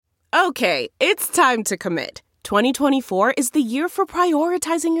Okay, it's time to commit. 2024 is the year for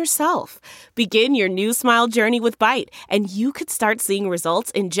prioritizing yourself. Begin your new smile journey with Byte, and you could start seeing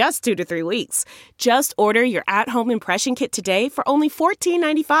results in just 2 to 3 weeks. Just order your at-home impression kit today for only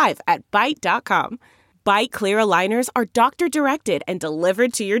 $14.95 at Byte.com. Byte Clear aligners are doctor-directed and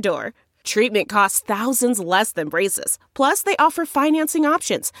delivered to your door. Treatment costs thousands less than braces. Plus, they offer financing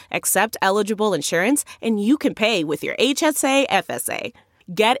options, accept eligible insurance, and you can pay with your HSA FSA.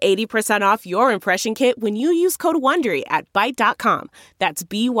 Get 80% off your impression kit when you use code WONDERY at Byte.com. That's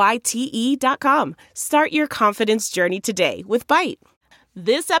BYTE.com. Start your confidence journey today with Byte.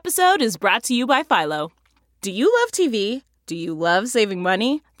 This episode is brought to you by Philo. Do you love TV? Do you love saving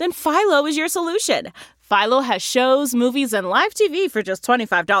money? Then Philo is your solution. Philo has shows, movies, and live TV for just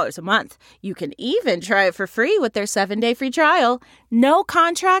 $25 a month. You can even try it for free with their 7-day free trial. No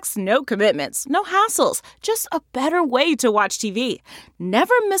contracts, no commitments, no hassles. Just a better way to watch TV.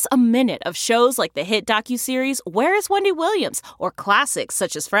 Never miss a minute of shows like the hit docuseries Where is Wendy Williams? Or classics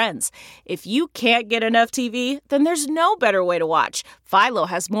such as Friends. If you can't get enough TV, then there's no better way to watch. Philo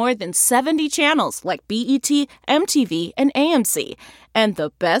has more than 70 channels like BET, MTV, and AMC. And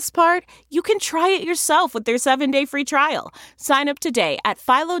the best part? You can try it yourself with their 7-day free trial. Sign up today at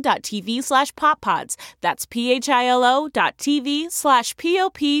philo.tv/poppods. That's philo.tv/POPPODS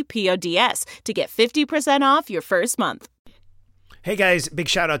to get 50% off your first month. Hey guys, big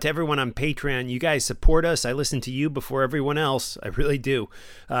shout out to everyone on Patreon. You guys support us. I listen to you before everyone else. I really do.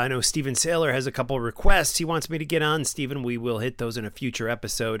 I know Steven Saylor has a couple of requests he wants me to get on. Steven, we will hit those in a future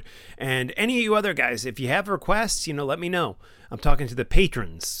episode. And any of you other guys, if you have requests, let me know. I'm talking to the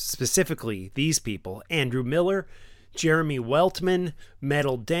patrons, specifically these people: Andrew Miller, Jeremy Weltman,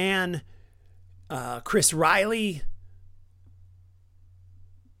 Metal Dan, Chris Riley,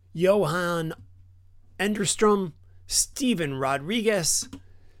 Johan Enderstrom, Steven Rodriguez,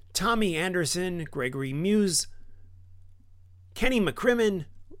 Tommy Anderson, Gregory Muse, Kenny McCrimmon,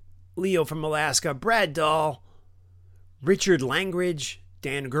 Leo from Alaska, Brad Dahl, Richard Langridge,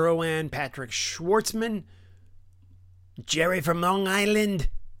 Dan Gurwan, Patrick Schwartzman, Jerry from Long Island,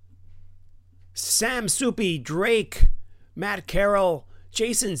 Sam Soupy, Drake, Matt Carroll,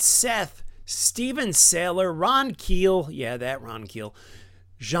 Jason Seth, Steven Saylor, Ron Keel, yeah, that Ron Keel,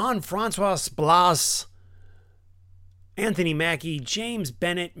 Jean-Francois Blas, Anthony Mackey, James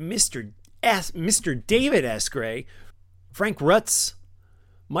Bennett, Mr. David S. Gray, Frank Rutz,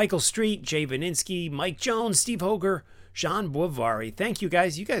 Michael Street, Jay Vaninsky, Mike Jones, Steve Hoger, Jean Boivari. Thank you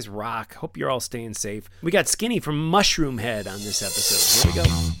guys. You guys rock. Hope you're all staying safe. We got Skinny from Mushroomhead on this episode. Here we go.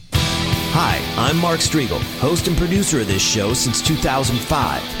 Hi, I'm Mark Striegel, host and producer of this show since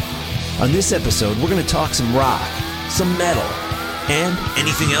 2005. On this episode, we're going to talk some rock, some metal, and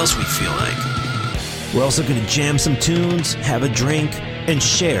anything else we feel like. We're also going to jam some tunes, have a drink, and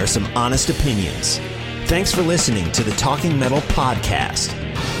share some honest opinions. Thanks for listening to the Talking Metal Podcast.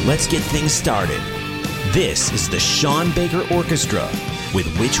 Let's get things started. This is the Sean Baker Orchestra with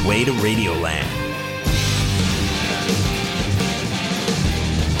Which Way to Radioland.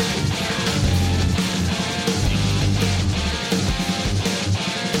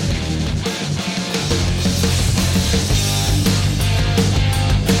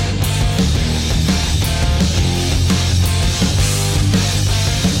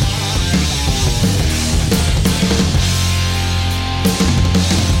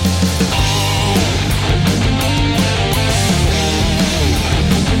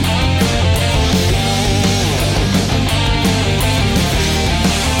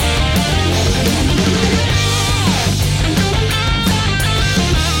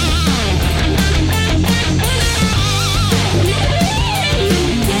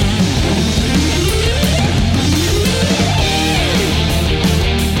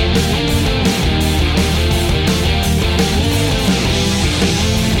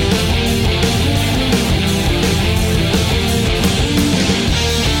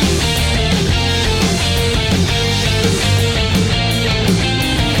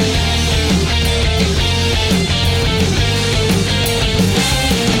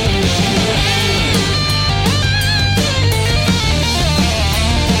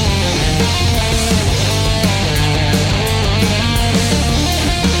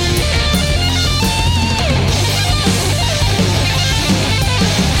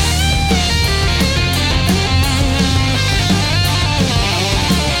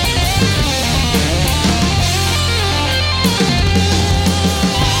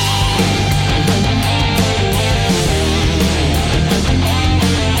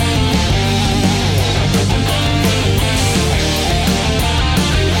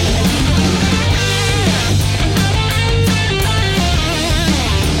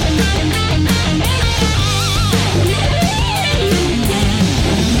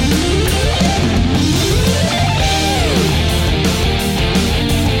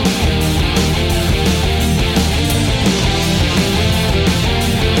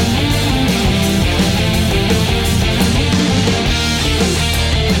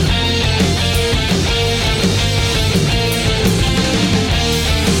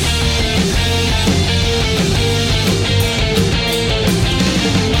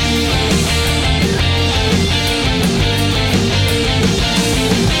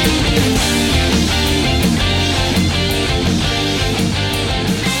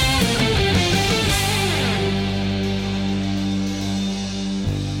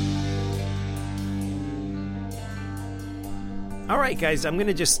 All right, guys, I'm going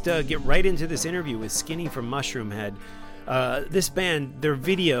to just get right into this interview with Skinny from Mushroomhead. This band, their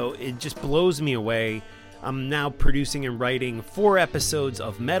video, it just blows me away. I'm now producing and writing 4 episodes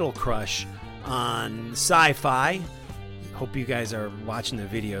of Metal Crush on Sci-Fi. Hope you guys are watching the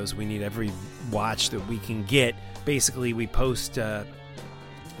videos. We need every watch that we can get. Basically, we post the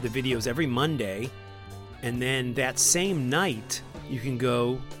videos every Monday, and then that same night, you can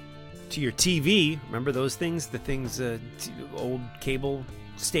go to your TV. Remember those things? The things, old cable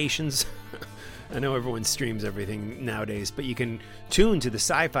stations. I know everyone streams everything nowadays, but you can tune to the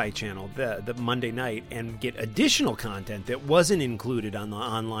Sci-Fi channel the Monday night and get additional content that wasn't included on the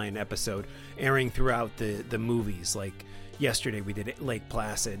online episode, airing throughout the movies. Like yesterday, we did Lake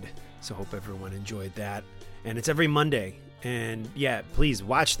Placid, so hope everyone enjoyed that. And it's every Monday. And yeah, please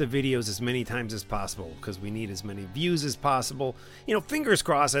watch the videos as many times as possible because we need as many views as possible. You know, fingers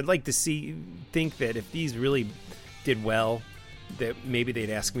crossed. I'd like to think that if these really did well, that maybe they'd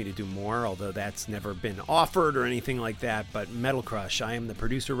ask me to do more, although that's never been offered or anything like that. But Metal Crush, I am the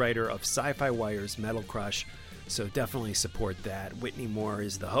producer-writer of Sci-Fi Wire's Metal Crush, so definitely support that. Whitney Moore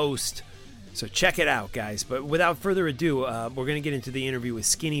is the host, so check it out, guys. But without further ado, we're going to get into the interview with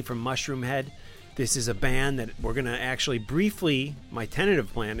Skinny from Mushroomhead. This is a band that we're going to actually briefly, my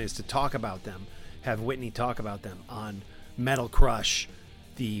tentative plan is to talk about them, have Whitney talk about them on Metal Crush,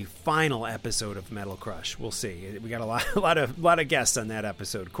 the final episode of Metal Crush. We'll see. We got a lot of guests on that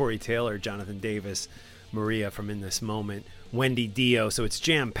episode. Corey Taylor, Jonathan Davis, Maria from In This Moment, Wendy Dio, so it's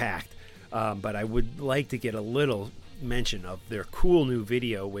jam-packed. But I would like to get a little mention of their cool new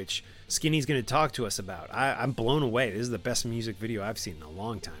video, which Skinny's going to talk to us about. I'm blown away. This is the best music video I've seen in a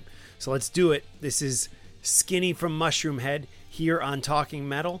long time. So let's do it. This is Skinny from Mushroomhead here on Talking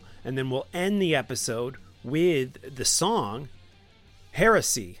Metal, and then we'll end the episode with the song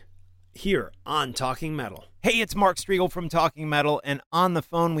Heresy here on Talking Metal. Hey, it's Mark Striegel from Talking Metal, and on the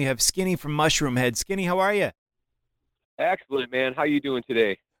phone we have Skinny from Mushroomhead. Skinny, how are you? Excellent, man. How you doing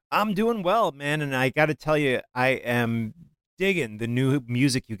today? I'm doing well, man, and I got to tell you, I am digging the new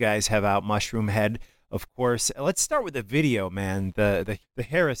music you guys have out, Mushroomhead. Of course, let's start with the video, man. The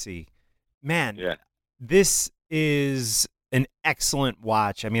Heresy, man. Yeah. This is an excellent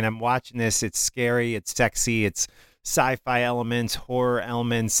watch. I mean, I'm watching this. It's scary. It's sexy. It's sci-fi elements, horror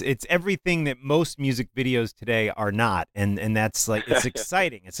elements. It's everything that most music videos today are not, and that's like it's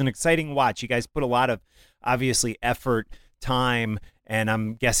exciting. It's an exciting watch. You guys put a lot of obviously effort, time, and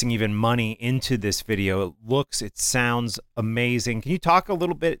I'm guessing even money into this video. It sounds amazing. Can you talk a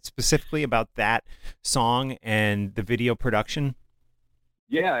little bit specifically about that song and the video production?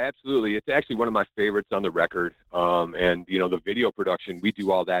 Yeah, absolutely. It's actually one of my favorites on the record. And, you know, the video production, we do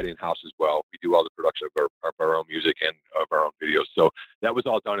all that in-house as well. We do all the production of our own music and of our own videos. So that was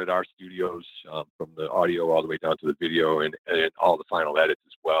all done at our studios, from the audio all the way down to the video and all the final edits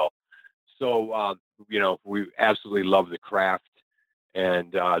as well. So, you know, we absolutely love the craft.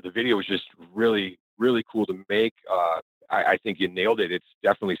 And the video was just really, really cool to make. I think you nailed it. It's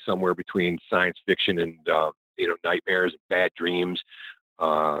definitely somewhere between science fiction and, you know, nightmares, bad dreams.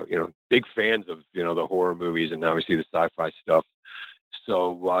 You know, big fans of, you know, the horror movies and obviously the sci-fi stuff.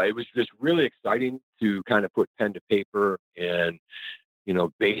 So it was just really exciting to kind of put pen to paper and, you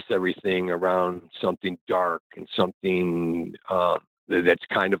know, base everything around something dark and something that's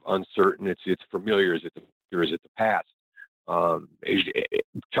kind of uncertain. It's familiar as it's the past.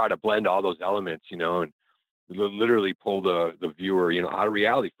 Try to blend all those elements, you know, and literally pull the viewer, you know, out of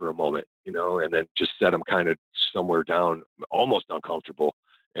reality for a moment, you know, and then just set them kind of somewhere down, almost uncomfortable.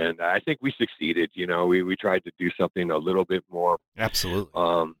 And I think we succeeded. You know, we tried to do something a little bit more, absolutely,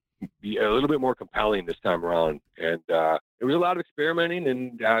 be a little bit more compelling this time around. And it was a lot of experimenting,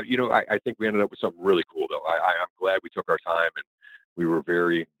 and you know, I think we ended up with something really cool. Though I'm glad we took our time, and we were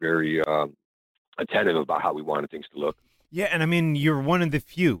very, very attentive about how we wanted things to look. Yeah, and I mean, you're one of the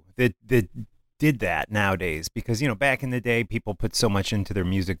few that did that nowadays, because, back in the day, people put so much into their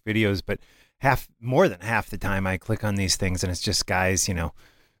music videos, but more than half the time I click on these things and it's just guys,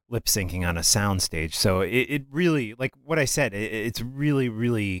 lip syncing on a sound stage. So it really, like what I said, it's really,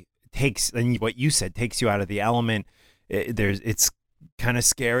 really takes, and what you said, takes you out of the element. It's kind of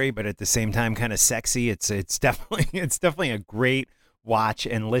scary, but at the same time, kind of sexy. It's definitely a great watch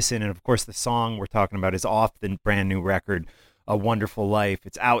and listen. And of course, the song we're talking about is off the brand new record, A Wonderful Life.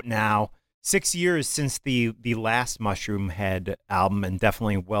 It's out now. 6 years since the last Mushroomhead album, and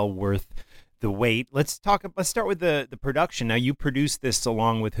definitely well worth the wait. Let's start with the production. Now, you produced this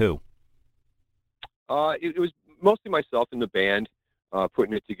along with who? It was mostly myself and the band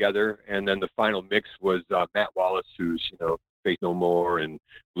putting it together, and then the final mix was Matt Wallace, who's Faith No More and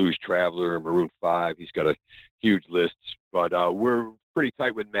Blues Traveler and Maroon 5. He's got a huge list, but we're pretty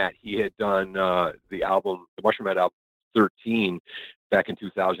tight with Matt. He had done the Mushroomhead album 13 back in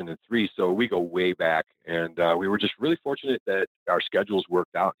 2003, so we go way back, and we were just really fortunate that our schedules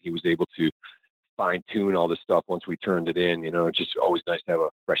worked out. He was able to fine tune all this stuff once we turned it in. It's just always nice to have a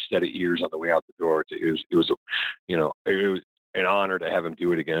fresh set of ears on the way out the door. It was an honor to have him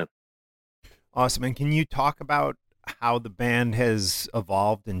do it again. Awesome. And can you talk about how the band has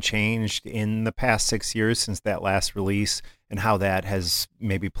evolved and changed in the past 6 years since that last release, and how that has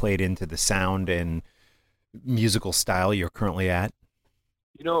maybe played into the sound and musical style you're currently at?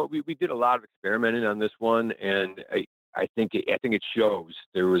 We did a lot of experimenting on this one, and I think it shows.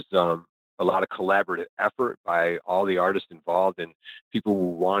 There was a lot of collaborative effort by all the artists involved, and people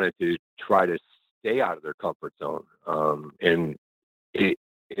who wanted to try to stay out of their comfort zone. And it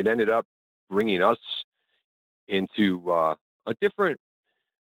ended up bringing us into a different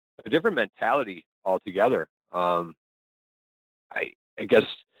mentality altogether. I guess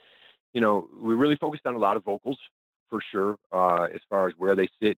we really focused on a lot of vocals, for sure, as far as where they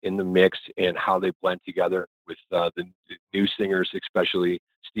sit in the mix and how they blend together with the new singers, especially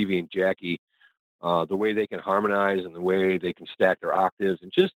Stevie and Jackie. The way they can harmonize and the way they can stack their octaves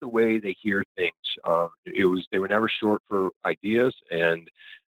and just the way they hear things. They were never short for ideas, and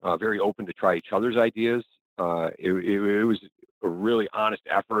very open to try each other's ideas. It was a really honest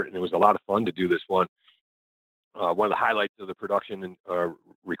effort, and it was a lot of fun to do this one. One of the highlights of the production and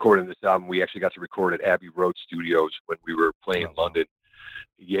recording this album, we actually got to record at Abbey Road Studios when we were playing in London.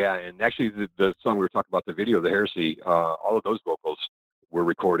 Yeah, and actually the song we were talking about, the video, The Heresy, all of those vocals were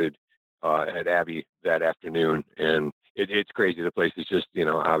recorded at Abbey that afternoon, and it's crazy. The place is just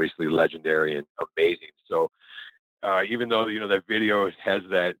obviously legendary and amazing. So even though that video has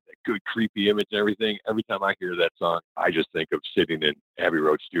that good creepy image and everything, every time I hear that song, I just think of sitting in Abbey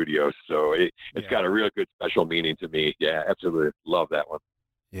Road Studios. So it's got a real good special meaning to me. Yeah, absolutely love that one.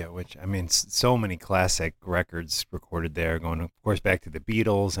 Yeah, which, I mean, so many classic records recorded there, going, of course, back to the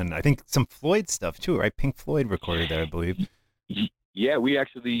Beatles, and I think some Floyd stuff too, right? Pink Floyd recorded there, I believe. Yeah, we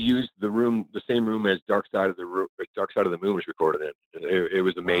actually used the same room as Dark Side of the Moon was recorded in. It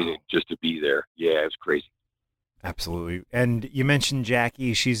was amazing just to be there. Yeah, it was crazy. Absolutely. And you mentioned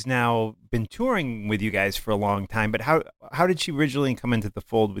Jackie. She's now been touring with you guys for a long time, but how did she originally come into the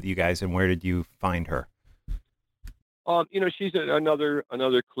fold with you guys, and where did you find her? She's another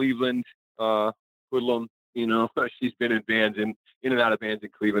Cleveland hoodlum. She's been in bands in and out of bands in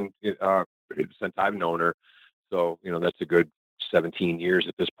Cleveland since I've known her. So, that's a good 17 years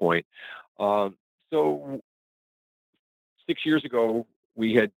at this point. So 6 years ago,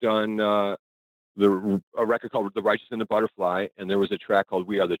 we had done a record called The Righteous and the Butterfly, and there was a track called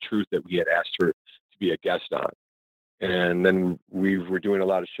We Are the Truth that we had asked her to be a guest on. And then we were doing a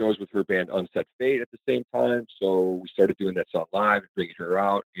lot of shows with her band Unset Fate at the same time. So we started doing that song live and bringing her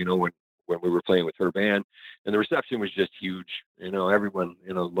out, when we were playing with her band. And the reception was just huge. Everyone,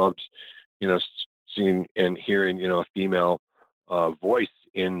 loved, seeing and hearing, a female voice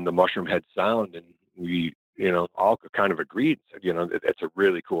in the Mushroomhead sound. And we, all kind of agreed, it's a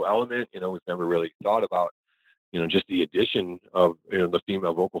really cool element. We've never really thought about, just the addition of, the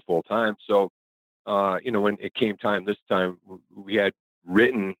female vocal full time. So, when it came time this time, we had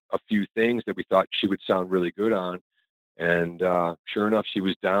written a few things that we thought she would sound really good on. And sure enough, she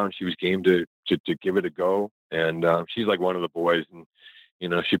was down. She was game to give it a go. And she's like one of the boys, and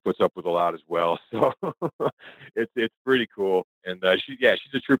she puts up with a lot as well. So it's pretty cool. And she's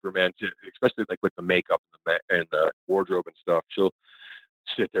a trooper, man. Especially like with the makeup and the wardrobe and stuff. She'll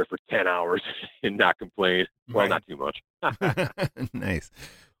sit there for 10 hours and not complain. Well, not too much. Nice.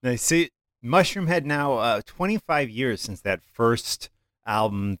 See, Mushroomhead now 25 years since that first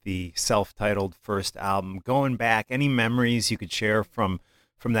album, the self-titled first album. Going back, any memories you could share from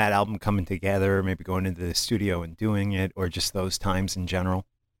that album coming together, maybe going into the studio and doing it, or just those times in general?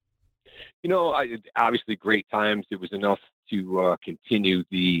 Obviously great times. It was enough to continue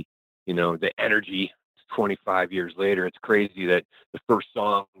the energy 25 years later. It's crazy that the first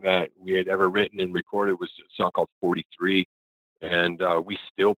song that we had ever written and recorded was a song called 43. And we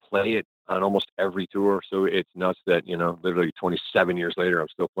still play it on almost every tour. So it's nuts that, literally 27 years later, I'm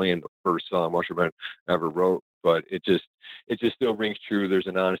still playing the first song Mushroomhead ever wrote. But it just still rings true. There's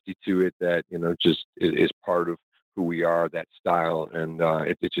an honesty to it that, just is part of who we are, that style. And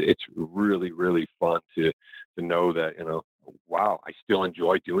it's really, really fun to know that, wow, I still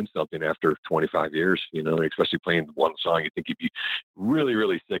enjoy doing something after 25 years, especially playing one song. You think you'd be really,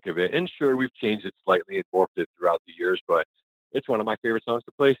 really sick of it. And sure, we've changed it slightly and morphed it throughout the years, but it's one of my favorite songs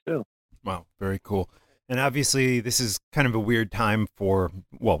to play still. Wow, very cool. And obviously, this is kind of a weird time for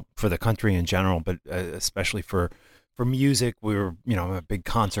the country in general, but especially for music. We were, I'm a big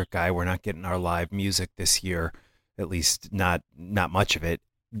concert guy. We're not getting our live music this year, at least not much of it.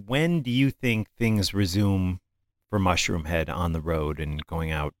 When do you think things resume for Mushroomhead on the road and going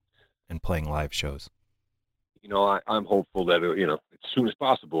out and playing live shows? I'm hopeful that, as soon as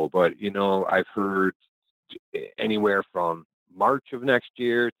possible, but, I've heard anywhere from March of next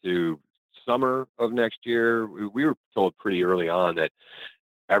year to summer of next year. We were told pretty early on that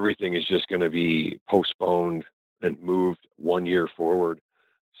everything is just going to be postponed and moved 1 year forward.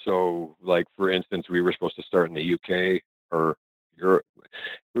 So, like, for instance, we were supposed to start in the UK or Europe.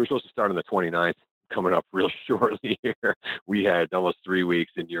 We were supposed to start on the 29th, coming up real shortly here. We had almost 3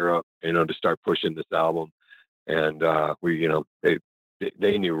 weeks in Europe, to start pushing this album. And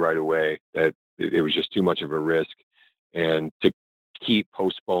they knew right away that it was just too much of a risk, and to keep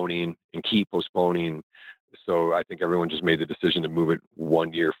postponing. So I think everyone just made the decision to move it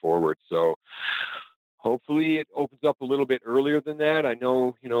 1 year forward. So hopefully it opens up a little bit earlier than that. I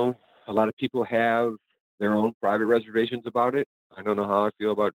know, a lot of people have their own private reservations about it. I don't know how I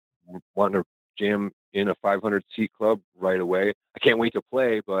feel about wanting to jam in a 500 seat club right away. I can't wait to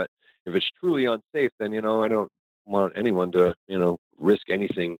play, but if it's truly unsafe, then, I don't want anyone to, risk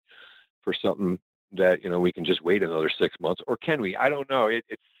anything for something that, we can just wait another 6 months, or can we? I don't know.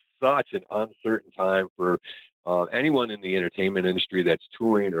 It's such an uncertain time for anyone in the entertainment industry that's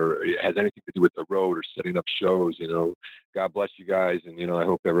touring or has anything to do with the road or setting up shows. God bless you guys, and I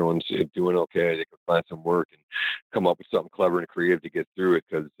hope everyone's doing okay. They can find some work and come up with something clever and creative to get through it,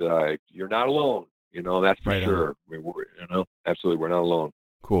 because you're not alone. That's for Right on. sure. Absolutely, we're not alone.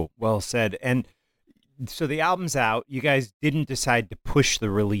 Cool. Well said. And so the album's out. You guys didn't decide to push the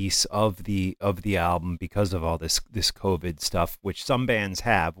release of the album because of all this COVID stuff, which some bands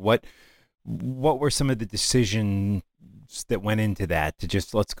have. What were some of the decisions that went into that to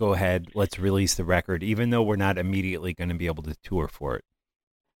just, let's go ahead, let's release the record, even though we're not immediately going to be able to tour for it?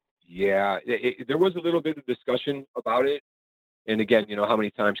 Yeah, there was a little bit of discussion about it. And again, how many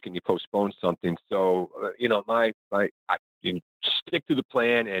times can you postpone something? So, I stick to the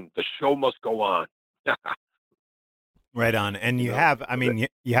plan, and the show must go on. Right on. And you have, I mean,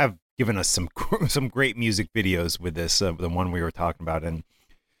 you have given us some great music videos with this, the one we were talking about, and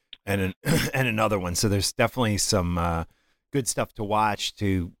and another one. So there's definitely some good stuff to watch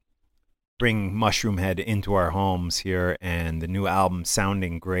to bring Mushroomhead into our homes here, and the new album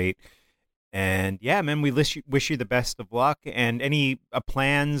sounding great. And yeah, man, we wish you the best of luck. And any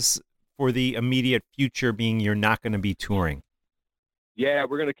plans for the immediate future, being you're not going to be touring? Yeah,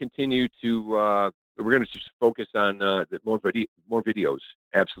 we're going to continue to. We're going to just focus on more videos.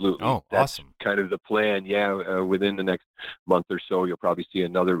 Absolutely. Oh, That's awesome. kind of the plan. Yeah, within the next month or so, you'll probably see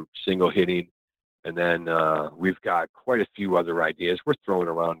another single hitting. And then we've got quite a few other ideas. We're throwing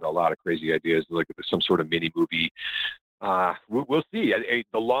around a lot of crazy ideas, like some sort of mini movie. We'll see.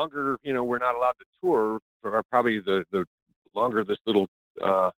 The longer, we're not allowed to tour, probably the longer this little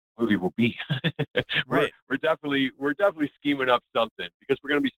movie will be. Right. We're definitely scheming up something, because we're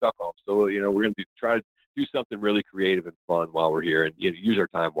going to be stuck home. So, we're going to try to do something really creative and fun while we're here, and use our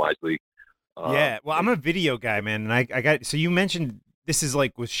time wisely. Yeah. Well, I'm a video guy, man. And I got, so you mentioned this is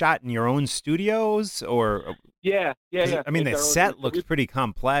was shot in your own studios, or? Yeah. I mean, the set looks pretty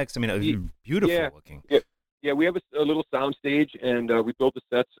complex. I mean, it was beautiful looking. Yeah, we have a little sound stage, and we built the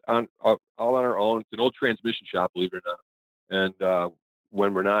sets all on our own. It's an old transmission shop, believe it or not. And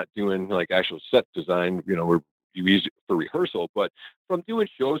when we're not doing like actual set design, we use it for rehearsal. But from doing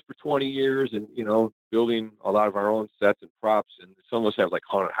shows for 20 years and, building a lot of our own sets and props, and some of us have like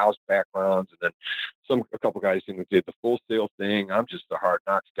haunted house backgrounds, and then a couple guys did the Full Sail thing. I'm just a Hard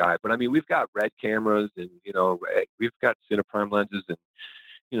Knocks guy. But I mean, we've got red cameras, and, we've got Cineprime lenses, and,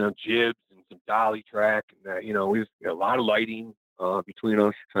 jibs and some dolly track. And, we've got a lot of lighting between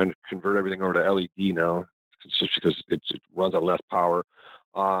us, trying to convert everything over to LED now. It's just because it runs on less power.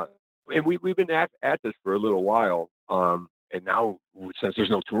 But and we've been at this for a little while. And now since there's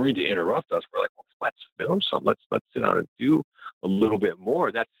no touring to interrupt us, we're like, well, let's film some. Let's sit down and do a little bit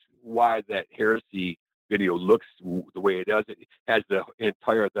more. That's why that Heresy video looks the way it does. It has the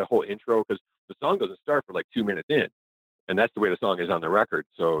whole intro, because the song doesn't start for like 2 minutes in, and that's the way the song is on the record.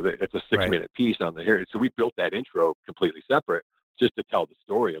 So it's a 6-minute piece on the Heresy. So we built that intro completely separate just to tell the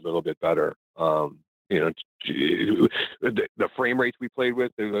story a little bit better. The frame rates we played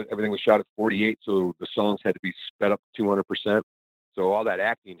with, everything was shot at 48, so the songs had to be sped up 200%. So all that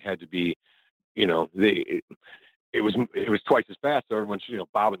acting had to be, it was twice as fast. So everyone's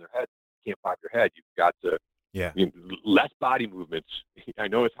bobbing their head. You can't bob your head. You've got to less body movements. I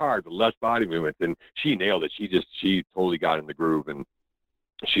know it's hard, but less body movements. And she nailed it. She totally got in the groove, and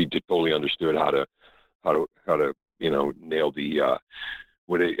she totally understood how to nail the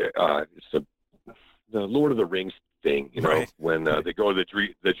it's the Lord of the Rings thing, when they go to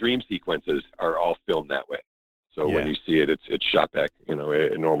the dream sequences are all filmed that way. So when you see it, it's shot back,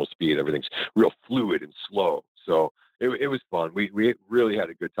 at normal speed. Everything's real fluid and slow. So it was fun. We really had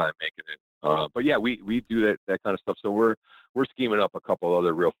a good time making it. But yeah, we do that kind of stuff. So we're scheming up a couple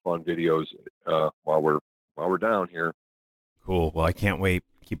other real fun videos while we're down here. Cool. Well, I can't wait.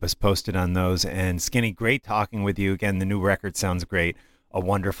 Keep us posted on those. And Skinny, great talking with you again. The new record sounds great. A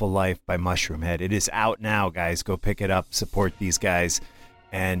Wonderful Life by Mushroomhead. It is out now, guys. Go pick it up. Support these guys.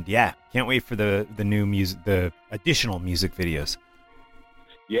 And yeah, can't wait for the new music, the additional music videos.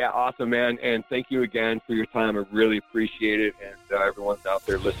 Yeah, awesome, man. And thank you again for your time. I really appreciate it. And everyone's out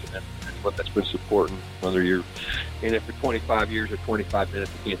there listening, everyone that's been supporting, whether you're in it for 25 years or 25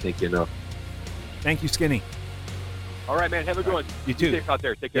 minutes, I can't thank you enough. Thank you, Skinny. All right, man. Have a good one. You too. Be safe out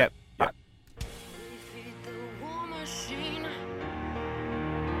there. Take care. Yep. Bye.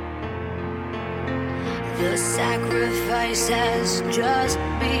 The sacrifice has just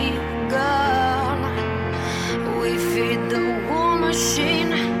begun. We feed the war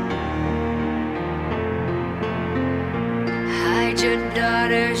machine. Hide your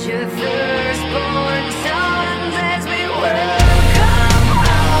daughters, your firstborn sons, as we welcome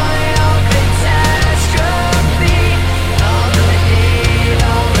all your catastrophe. All the hate,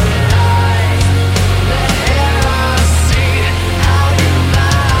 all the lies, the heresy, how you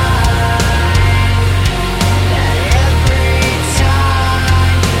lie. That every time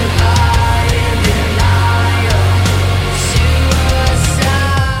you hide in denial, suicide,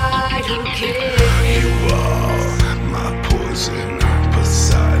 who cares? You are my poison,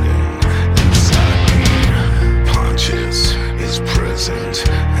 Poseidon inside me. Pontius is present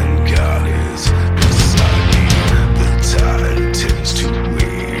and God is beside me. The tide tends to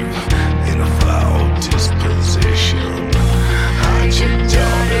weave in a foul disposition. Hide your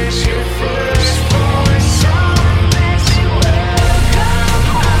daughters, your firstborn son, as you welcome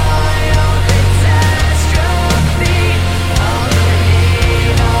all your catastrophe. All the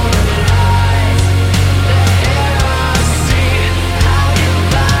hate, all the lies, the heresy, how you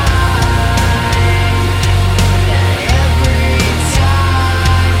lie. That every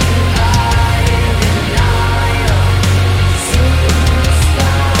time you hide in denial, suicide.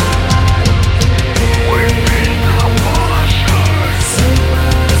 We need the washers.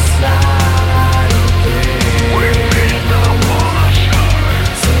 Suicide. We need the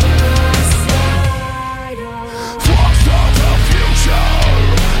washers. Suicidal. Flux of the future,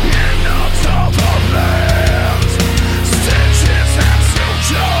 innards of the land. Stitches and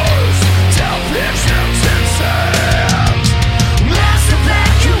sutures, televisions and sand. Mass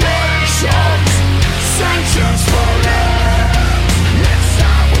evacuations, sanctions for land. It's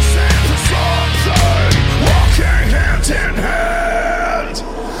time we stand for something, walking hand in hand.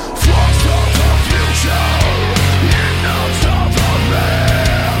 Flux of the future, innards of the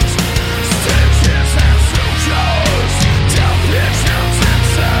land. Stitches and sutures, televisions and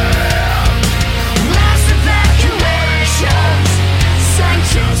sand. Mass evacuations,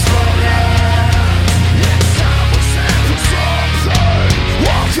 sanctions for land. It's time we stand for something,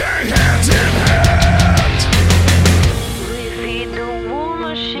 walking hand in hand. We feed the war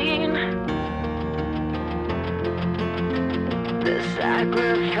machine. The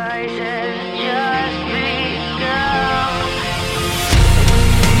sacrifice